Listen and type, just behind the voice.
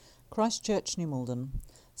Christ Church, New Malden,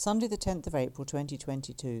 Sunday the 10th of April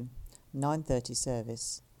 2022, 9:30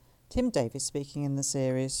 service. Tim Davis speaking in the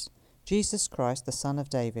series, Jesus Christ, the Son of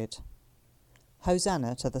David.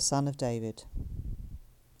 Hosanna to the Son of David.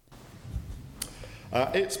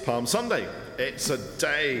 It's Palm Sunday. It's a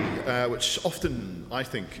day which often, I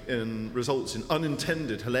think, results in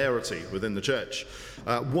unintended hilarity within the church.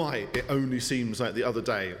 Why? It only seems like the other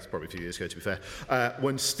day, it's probably a few years ago to be fair,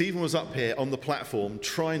 when Stephen was up here on the platform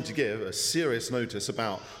trying to give a serious notice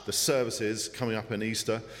about the services coming up in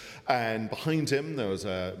Easter, and behind him there was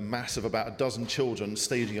a mass of about a dozen children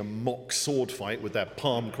staging a mock sword fight with their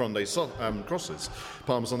Palm Sunday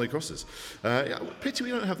crosses. Pity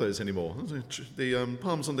we don't have those anymore. The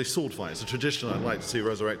Palm Sunday sword fight is a tradition I'd like to see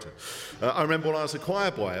resurrected. I remember when I was a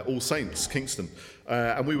choir boy at All Saints, Kingston,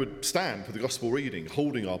 and we would stand for the gospel reading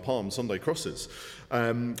holding our Palm Sunday crosses.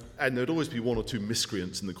 And there'd always be one or two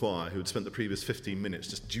miscreants in the choir who had spent the previous 15 minutes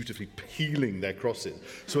just dutifully peeling their crosses.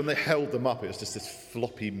 So when they held them up, it was just this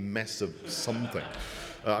floppy mess of something.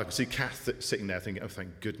 I could see Kath sitting there thinking, oh,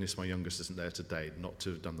 thank goodness my youngest isn't there today, not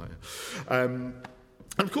to have done that.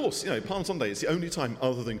 And of course, Palm Sunday is the only time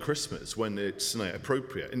other than Christmas when it's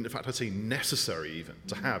appropriate, and in fact I'd say necessary even,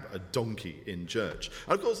 to have a donkey in church.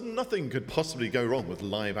 And of course nothing could possibly go wrong with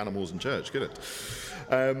live animals in church, could it?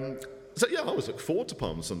 I always look forward to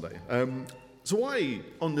Palm Sunday. So why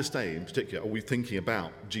on this day in particular are we thinking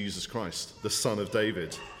about Jesus Christ, the Son of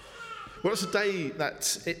David? Well, it's a day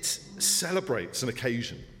that it celebrates an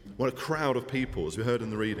occasion when a crowd of people, as we heard in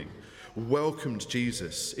the reading, welcomed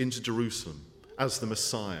Jesus into Jerusalem as the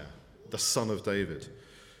Messiah, the Son of David.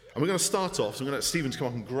 And we're going to start off, so I'm going to let Stephen come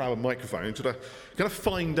up and grab a microphone and going to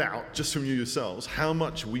find out, just from you yourselves, how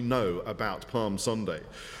much we know about Palm Sunday.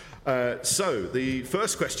 So the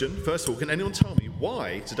first question, first of all, can anyone tell me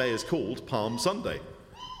why today is called Palm Sunday?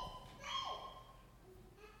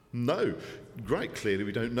 No. Great, clearly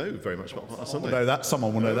we don't know very much about Palm Sunday. We'll know that.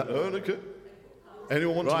 Someone will know that. Okay.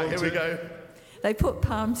 Anyone want to? Right, here we go. They put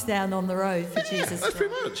palms down on the road for Jesus. That's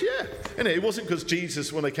pretty much, yeah. And it wasn't because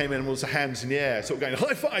Jesus, when they came in, was hands in the air, sort of going,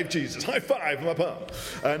 high five, Jesus, high five, my palm.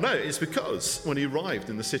 No, it's because when he arrived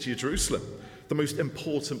in the city of Jerusalem, the most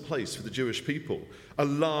important place for the Jewish people, a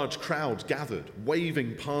large crowd gathered,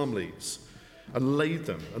 waving palm leaves, and laid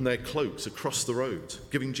them and their cloaks across the road,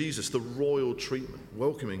 giving Jesus the royal treatment,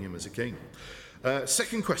 welcoming him as a king.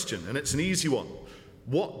 Second question, and it's an easy one.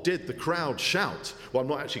 What did the crowd shout? Well, I'm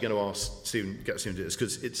not actually going to ask Stephen to do this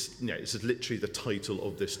because it's literally the title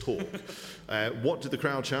of this talk. What did the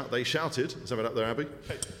crowd shout? They shouted. Is that right up there, Abby?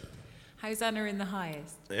 Hosanna in the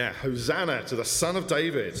highest. Yeah, Hosanna to the Son of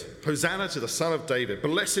David. Hosanna to the Son of David.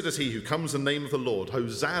 Blessed is he who comes in the name of the Lord.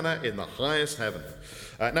 Hosanna in the highest heaven.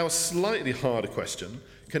 Now, a slightly harder question.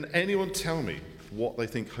 Can anyone tell me what they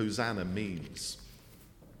think Hosanna means?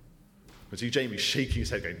 I see Jamie shaking his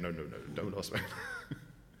head going, no, don't ask me.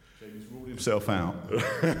 Jamie's ruled himself out.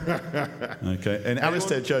 Okay, and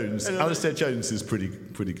Alistair Jones is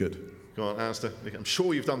pretty good. Go on, Alistair. I'm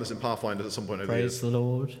sure you've done this in Pathfinder at some point over the years. Praise the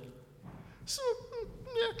Lord. So,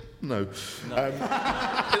 yeah, no.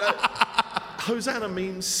 Hosanna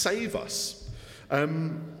means save us.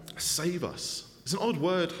 Save us. It's an odd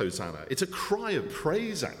word, Hosanna. It's a cry of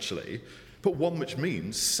praise, actually, but one which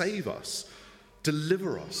means save us,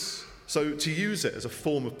 deliver us. So to use it as a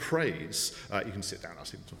form of praise, you can sit down, I'll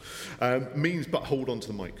see means, but hold on to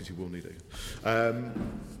the mic because you will need it.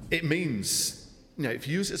 It means, if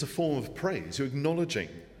you use it as a form of praise, you're acknowledging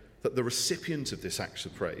that the recipient of this act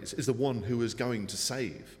of praise is the one who is going to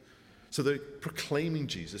save. So they're proclaiming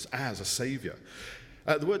Jesus as a saviour.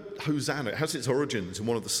 The word Hosanna has its origins in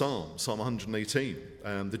one of the Psalms, Psalm 118.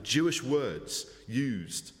 The Jewish words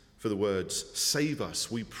used for the words, save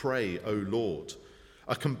us, we pray, O Lord,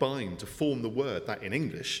 are combined to form the word that in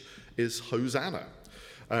English is Hosanna.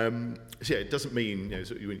 It doesn't mean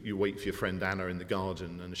you wait for your friend Anna in the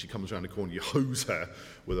garden and as she comes around the corner you hose her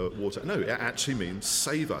with a water. No, it actually means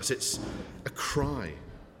save us. It's a cry.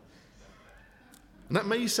 And that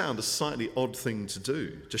may sound a slightly odd thing to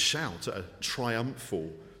do, to shout at a triumphal,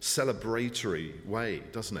 celebratory way,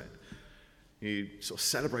 doesn't it? You sort of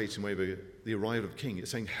celebrating maybe the arrival of the king.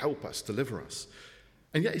 It's saying, help us, deliver us.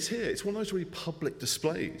 And yet it's here. It's one of those really public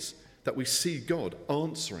displays that we see God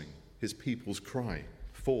answering his people's cry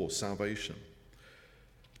for salvation.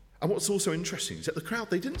 And what's also interesting is that the crowd,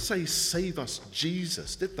 they didn't say, save us,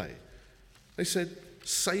 Jesus, did they? They said,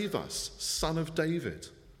 save us, Son of David.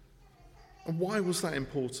 And why was that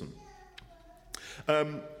important?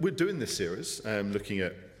 We're doing this series, looking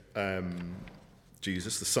at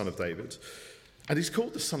Jesus, the Son of David. And he's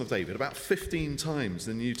called the Son of David about 15 times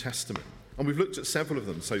in the New Testament. And we've looked at several of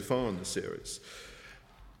them so far in the series.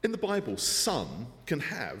 In the Bible, son can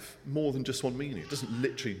have more than just one meaning. It doesn't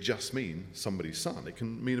literally just mean somebody's son. It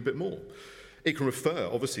can mean a bit more. It can refer,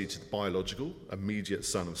 obviously, to the biological, immediate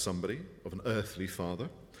son of somebody, of an earthly father.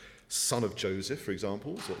 Son of Joseph, for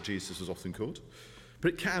example, is what Jesus was often called.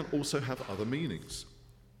 But it can also have other meanings.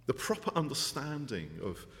 The proper understanding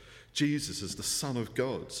of Jesus as the Son of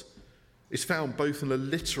God is found both in a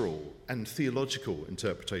literal and theological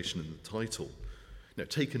interpretation in the title. Now,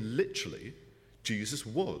 taken literally, Jesus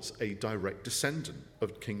was a direct descendant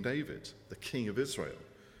of King David, the King of Israel.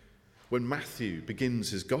 When Matthew begins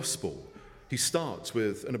his gospel, he starts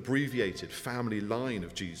with an abbreviated family line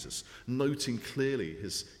of Jesus, noting clearly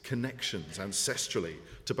his connections ancestrally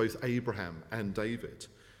to both Abraham and David.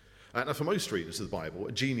 Now, for most readers of the Bible,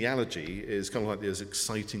 a genealogy is kind of like as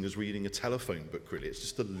exciting as reading a telephone book, really. It's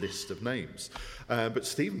just a list of names. But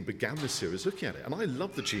Stephen began this series looking at it, and I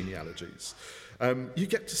love the genealogies. You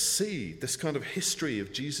get to see this kind of history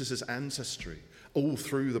of Jesus' ancestry all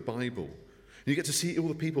through the Bible. You get to see all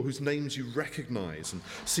the people whose names you recognize and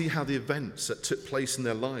see how the events that took place in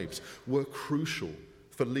their lives were crucial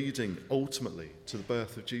for leading ultimately to the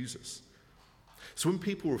birth of Jesus. So when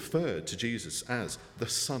people referred to Jesus as the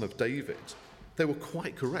Son of David, they were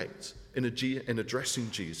quite correct in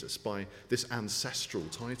addressing Jesus by this ancestral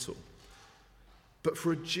title. But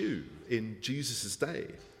for a Jew in Jesus' day,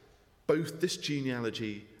 both this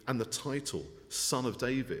genealogy and the title, Son of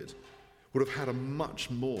David, would have had a much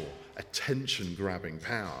more attention-grabbing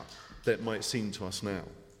power than it might seem to us now.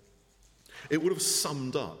 It would have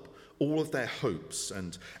summed up all of their hopes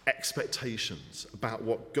and expectations about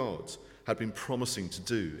what God had been promising to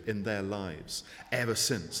do in their lives ever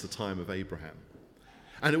since the time of Abraham.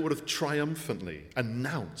 And it would have triumphantly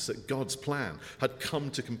announced that God's plan had come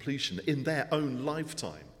to completion in their own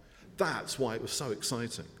lifetime. That's why it was so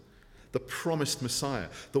exciting. The promised Messiah,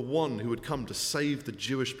 the one who would come to save the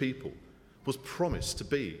Jewish people, was promised to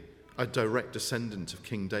be a direct descendant of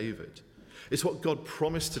King David. It's what God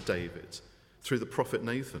promised to David through the prophet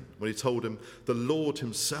Nathan when he told him, "The Lord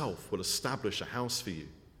himself will establish a house for you.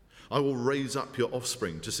 I will raise up your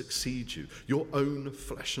offspring to succeed you, your own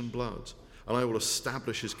flesh and blood, and I will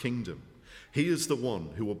establish his kingdom. He is the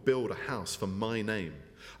one who will build a house for my name,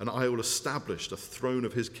 and I will establish the throne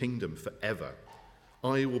of his kingdom forever.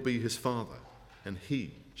 I will be his father, and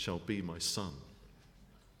he shall be my son."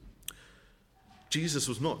 Jesus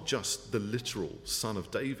was not just the literal son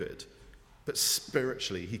of David, but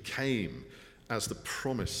spiritually he came as the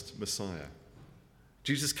promised Messiah.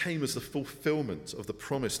 Jesus came as the fulfillment of the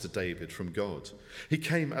promise to David from God. He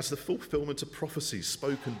came as the fulfillment of prophecies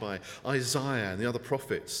spoken by Isaiah and the other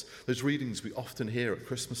prophets, those readings we often hear at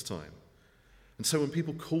Christmas time. And so when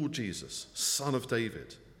people call Jesus Son of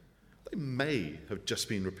David, they may have just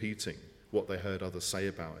been repeating what they heard others say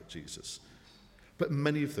about Jesus. But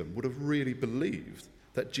many of them would have really believed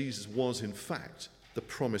that Jesus was in fact the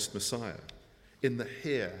promised Messiah in the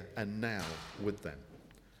here and now with them.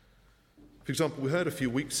 For example, we heard a few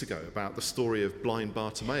weeks ago about the story of blind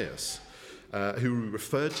Bartimaeus, who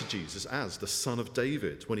referred to Jesus as the Son of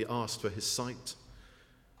David when he asked for his sight.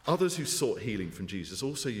 Others who sought healing from Jesus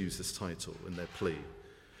also used this title in their plea.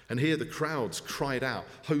 And here the crowds cried out,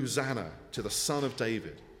 "Hosanna to the Son of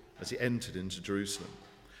David," as he entered into Jerusalem.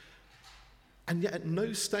 And yet at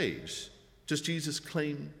no stage does Jesus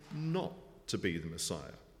claim not to be the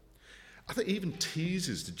Messiah. I think he even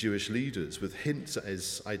teases the Jewish leaders with hints at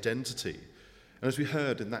his identity. And as we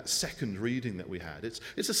heard in that second reading that we had,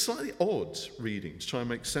 it's a slightly odd reading to try and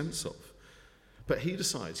make sense of. But he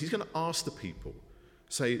decides he's going to ask the people,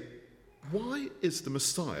 say, why is the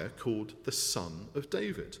Messiah called the Son of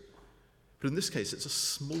David? But in this case, it's a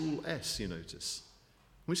small s, you notice.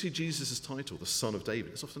 When we see Jesus' title, the Son of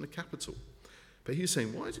David, it's often a capital. But he's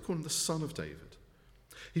saying, why is he calling him the Son of David?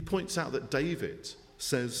 He points out that David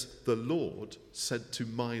says, "The Lord said to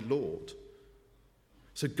my Lord."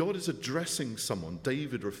 So God is addressing someone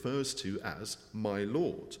David refers to as my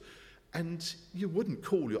Lord. And you wouldn't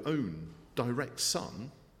call your own direct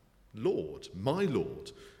son Lord, my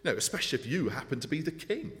Lord. No, especially if you happen to be the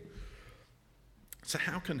king. So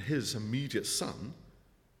how can his immediate son,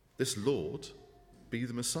 this Lord, be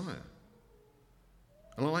the Messiah?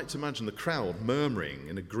 And I like to imagine the crowd murmuring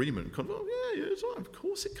in agreement, kind of, "Oh, yeah, it's right. Of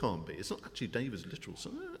course it can't be. It's not actually David's literal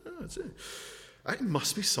son. It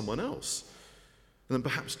must be someone else." And then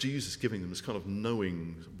perhaps Jesus giving them this kind of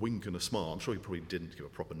knowing wink and a smile. I'm sure he probably didn't give a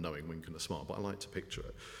proper knowing wink and a smile, but I like to picture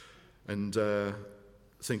it. And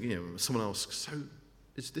thinking, someone else, "So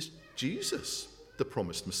is this Jesus, the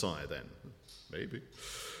promised Messiah then?" Maybe.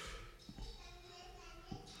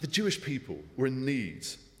 The Jewish people were in need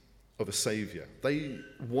of a saviour. They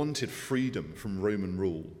wanted freedom from Roman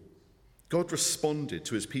rule. God responded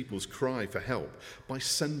to his people's cry for help by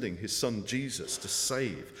sending his son Jesus to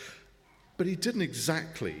save. But he didn't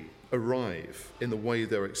exactly arrive in the way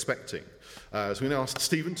they were expecting. So we're going to ask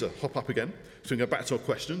Stephen to hop up again. So we can go back to our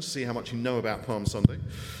questions, see how much you know about Palm Sunday.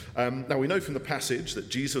 Now we know from the passage that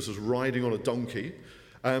Jesus was riding on a donkey.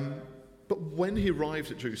 But when he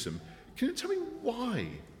arrived at Jerusalem, can you tell me why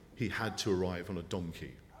he had to arrive on a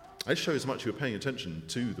donkey? This shows how much you were paying attention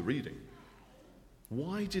to the reading.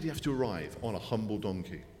 Why did he have to arrive on a humble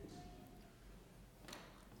donkey?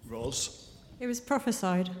 Ros? It was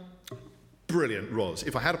prophesied. Brilliant, Ros.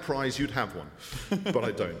 If I had a prize, you'd have one. But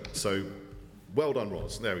I don't. So, well done,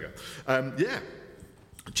 Ros. There we go.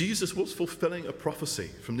 Jesus was fulfilling a prophecy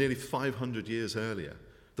from nearly 500 years earlier.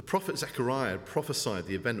 The prophet Zechariah had prophesied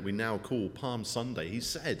the event we now call Palm Sunday. He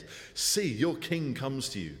said, "See, your king comes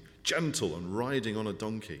to you, gentle and riding on a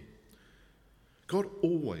donkey." God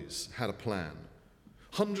always had a plan.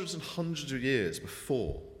 Hundreds and hundreds of years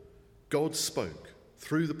before, God spoke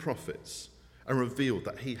through the prophets and revealed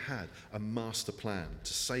that he had a master plan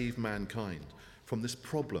to save mankind from this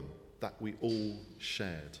problem that we all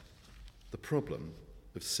shared, the problem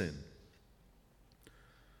of sin.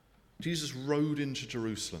 Jesus rode into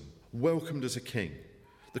Jerusalem, welcomed as a king.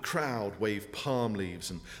 The crowd waved palm leaves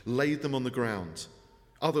and laid them on the ground.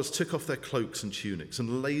 Others took off their cloaks and tunics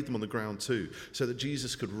and laid them on the ground too, so that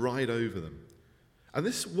Jesus could ride over them. And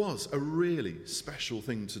this was a really special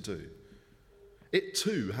thing to do. It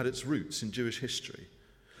too had its roots in Jewish history.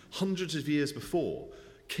 Hundreds of years before,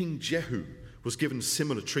 King Jehu was given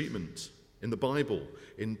similar treatment. In the Bible,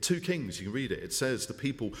 in 2 Kings, you can read it, it says the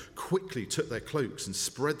people quickly took their cloaks and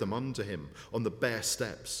spread them under him on the bare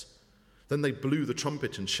steps. Then they blew the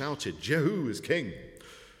trumpet and shouted, "Jehu is king."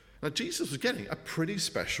 Now Jesus was getting a pretty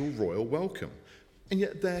special royal welcome, and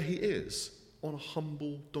yet there he is on a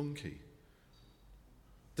humble donkey.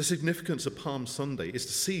 The significance of Palm Sunday is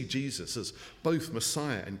to see Jesus as both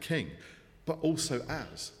Messiah and King, but also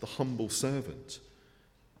as the humble servant.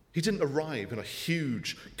 He didn't arrive in a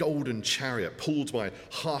huge golden chariot pulled by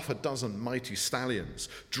 6 mighty stallions,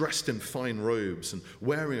 dressed in fine robes and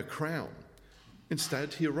wearing a crown.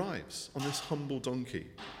 Instead, he arrives on this humble donkey,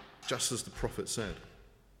 just as the prophet said.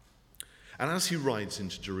 And as he rides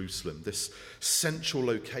into Jerusalem, this central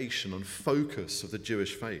location and focus of the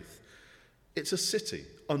Jewish faith, it's a city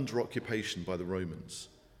under occupation by the Romans,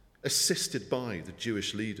 assisted by the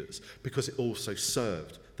Jewish leaders, because it also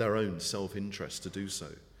served their own self-interest to do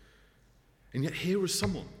so. And yet here was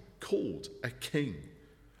someone called a king,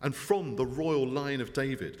 and from the royal line of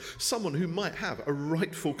David, someone who might have a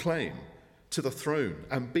rightful claim to the throne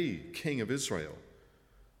and be king of Israel.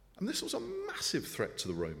 And this was a massive threat to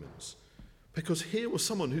the Romans, because here was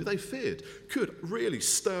someone who they feared could really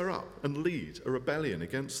stir up and lead a rebellion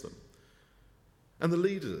against them. And the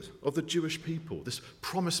leaders of the Jewish people, this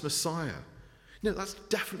promised Messiah, that's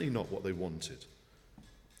definitely not what they wanted.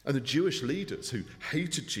 And the Jewish leaders who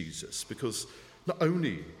hated Jesus because not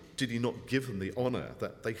only did he not give them the honour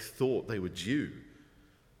that they thought they were due,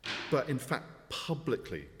 but in fact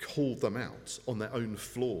publicly called them out on their own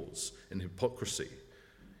flaws and hypocrisy.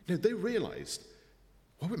 They realised,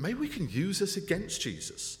 well, maybe we can use this against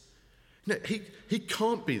Jesus. He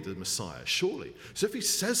can't be the Messiah, surely. So if he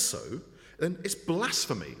says so, then it's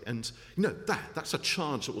blasphemy. And that's a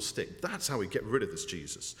charge that will stick. That's how we get rid of this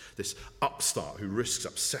Jesus, this upstart who risks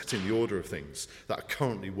upsetting the order of things that are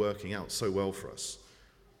currently working out so well for us.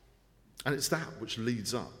 And it's that which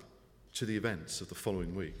leads up to the events of the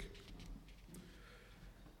following week.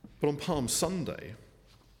 But on Palm Sunday,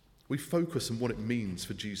 we focus on what it means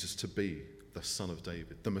for Jesus to be the Son of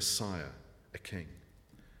David, the Messiah, a king.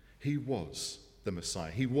 He was the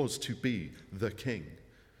Messiah. He was to be the king.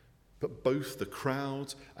 But both the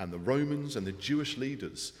crowd and the Romans and the Jewish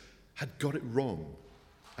leaders had got it wrong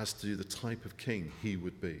as to the type of king he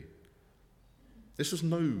would be. This was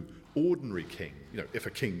no ordinary king, if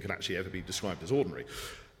a king can actually ever be described as ordinary.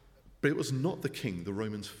 But it was not the king the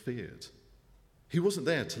Romans feared. He wasn't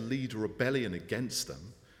there to lead a rebellion against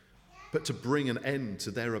them, but to bring an end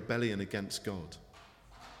to their rebellion against God.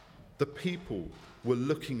 The people were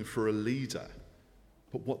looking for a leader,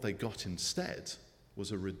 but what they got instead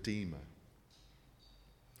was a redeemer.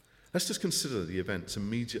 Let's just consider the events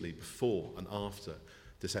immediately before and after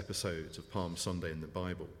this episode of Palm Sunday in the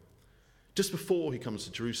Bible. Just before he comes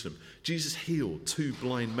to Jerusalem, Jesus healed 2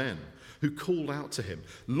 blind men who called out to him,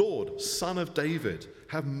 "Lord, Son of David,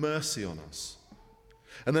 have mercy on us."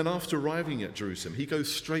 And then after arriving at Jerusalem, he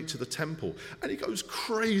goes straight to the temple and he goes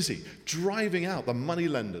crazy, driving out the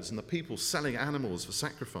moneylenders and the people selling animals for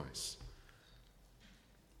sacrifice.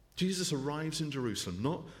 Jesus arrives in Jerusalem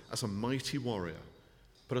not as a mighty warrior,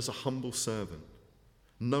 but as a humble servant,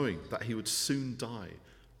 knowing that he would soon die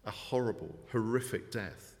a horrible, horrific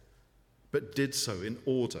death, but did so in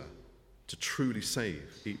order to truly save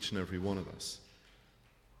each and every one of us.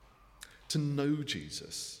 To know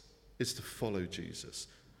Jesus is to follow Jesus.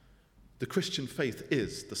 The Christian faith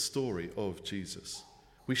is the story of Jesus.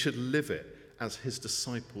 We should live it as his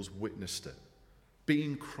disciples witnessed it,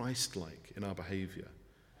 being Christ-like in our behavior,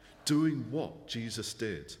 doing what Jesus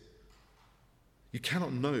did. You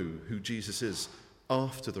cannot know who Jesus is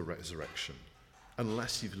after the resurrection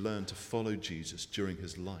unless you've learned to follow Jesus during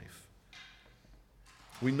his life.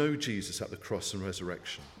 We know Jesus at the cross and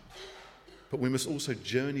resurrection, but we must also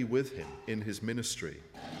journey with him in his ministry.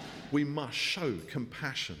 We must show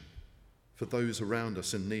compassion for those around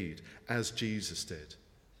us in need, as Jesus did.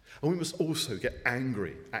 And we must also get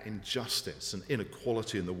angry at injustice and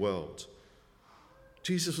inequality in the world.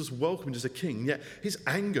 Jesus was welcomed as a king, yet his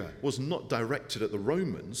anger was not directed at the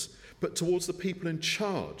Romans, but towards the people in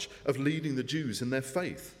charge of leading the Jews in their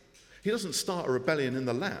faith. He doesn't start a rebellion in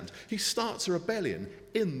the land, he starts a rebellion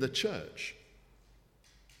in the church.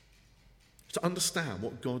 To understand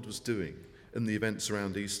what God was doing in the events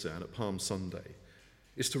around Easter and at Palm Sunday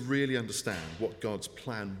is to really understand what God's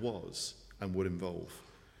plan was and would involve.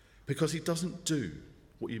 Because he doesn't do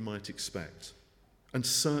what you might expect, and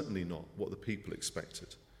certainly not what the people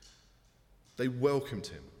expected. They welcomed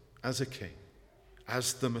him as a king,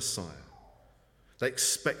 as the Messiah. They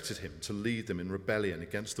expected him to lead them in rebellion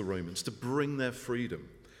against the Romans, to bring their freedom.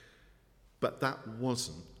 But that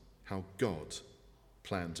wasn't how God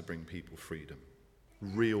planned to bring people freedom,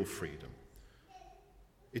 real freedom.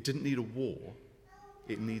 It didn't need a war,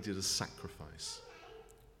 it needed a sacrifice.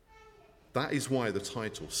 That is why the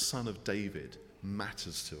title, Son of David,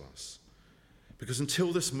 matters to us. Because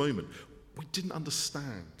until this moment, we didn't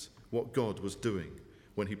understand what God was doing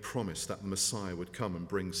when he promised that the Messiah would come and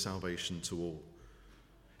bring salvation to all.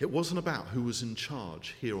 It wasn't about who was in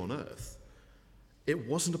charge here on earth. It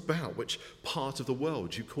wasn't about which part of the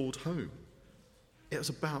world you called home. It was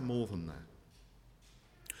about more than that.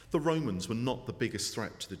 The Romans were not the biggest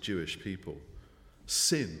threat to the Jewish people.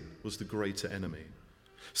 Sin was the greater enemy.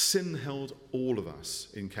 Sin held all of us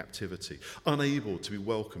in captivity, unable to be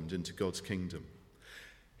welcomed into God's kingdom.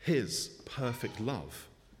 His perfect love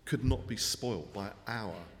could not be spoilt by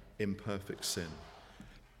our imperfect sin,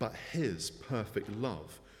 but his perfect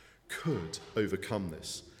love could overcome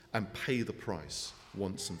this and pay the price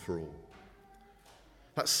once and for all.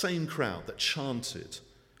 That same crowd that chanted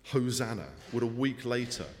Hosanna would a week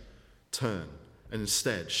later turn and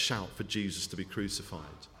instead shout for Jesus to be crucified,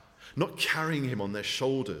 not carrying him on their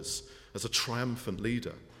shoulders as a triumphant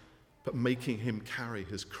leader, but making him carry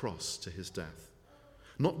his cross to his death,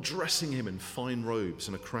 not dressing him in fine robes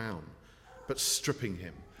and a crown, but stripping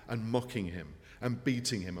him and mocking him and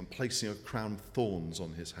beating him and placing a crown of thorns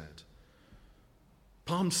on his head.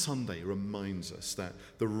 Palm Sunday reminds us that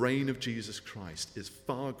the reign of Jesus Christ is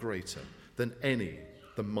far greater than any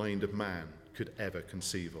the mind of man could ever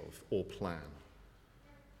conceive of or plan.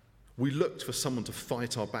 We looked for someone to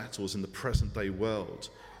fight our battles in the present day world,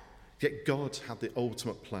 yet God had the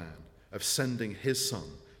ultimate plan of sending his Son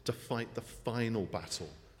to fight the final battle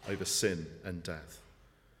over sin and death.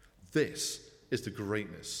 This is the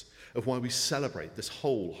greatness of why we celebrate this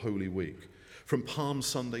whole Holy Week, from Palm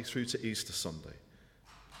Sunday through to Easter Sunday.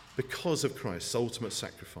 Because of Christ's ultimate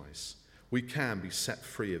sacrifice, we can be set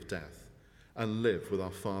free of death and live with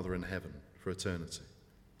our Father in heaven for eternity.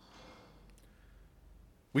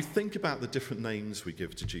 We think about the different names we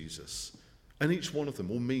give to Jesus, and each one of them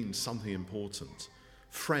will mean something important.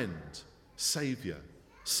 Friend, Saviour,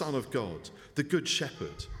 Son of God, the Good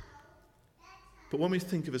Shepherd. But when we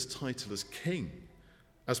think of his title as King,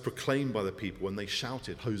 as proclaimed by the people when they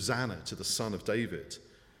shouted, Hosanna to the Son of David,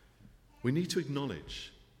 we need to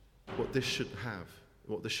acknowledge what this should have,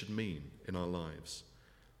 what this should mean in our lives.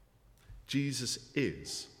 Jesus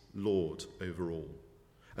is Lord over all,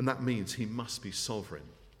 and that means he must be sovereign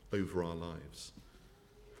over our lives.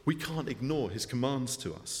 We can't ignore his commands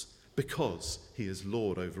to us because he is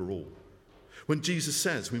Lord over all. When Jesus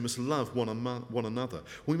says we must love one another,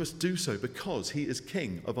 we must do so because he is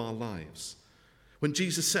King of our lives. When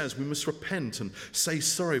Jesus says we must repent and say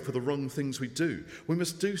sorry for the wrong things we do, we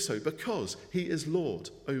must do so because he is Lord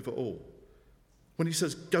over all. When he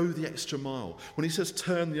says go the extra mile, when he says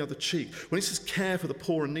turn the other cheek, when he says care for the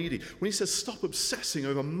poor and needy, when he says stop obsessing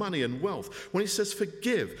over money and wealth, when he says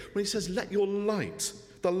forgive, when he says let your light,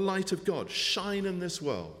 the light of God, shine in this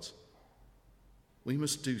world, we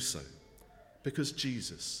must do so because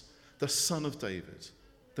Jesus, the Son of David,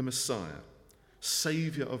 the Messiah,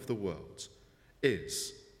 Saviour of the world,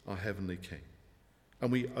 is our heavenly King.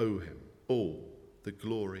 And we owe him all the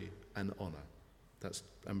glory and honour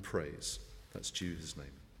and praise. That's due his name.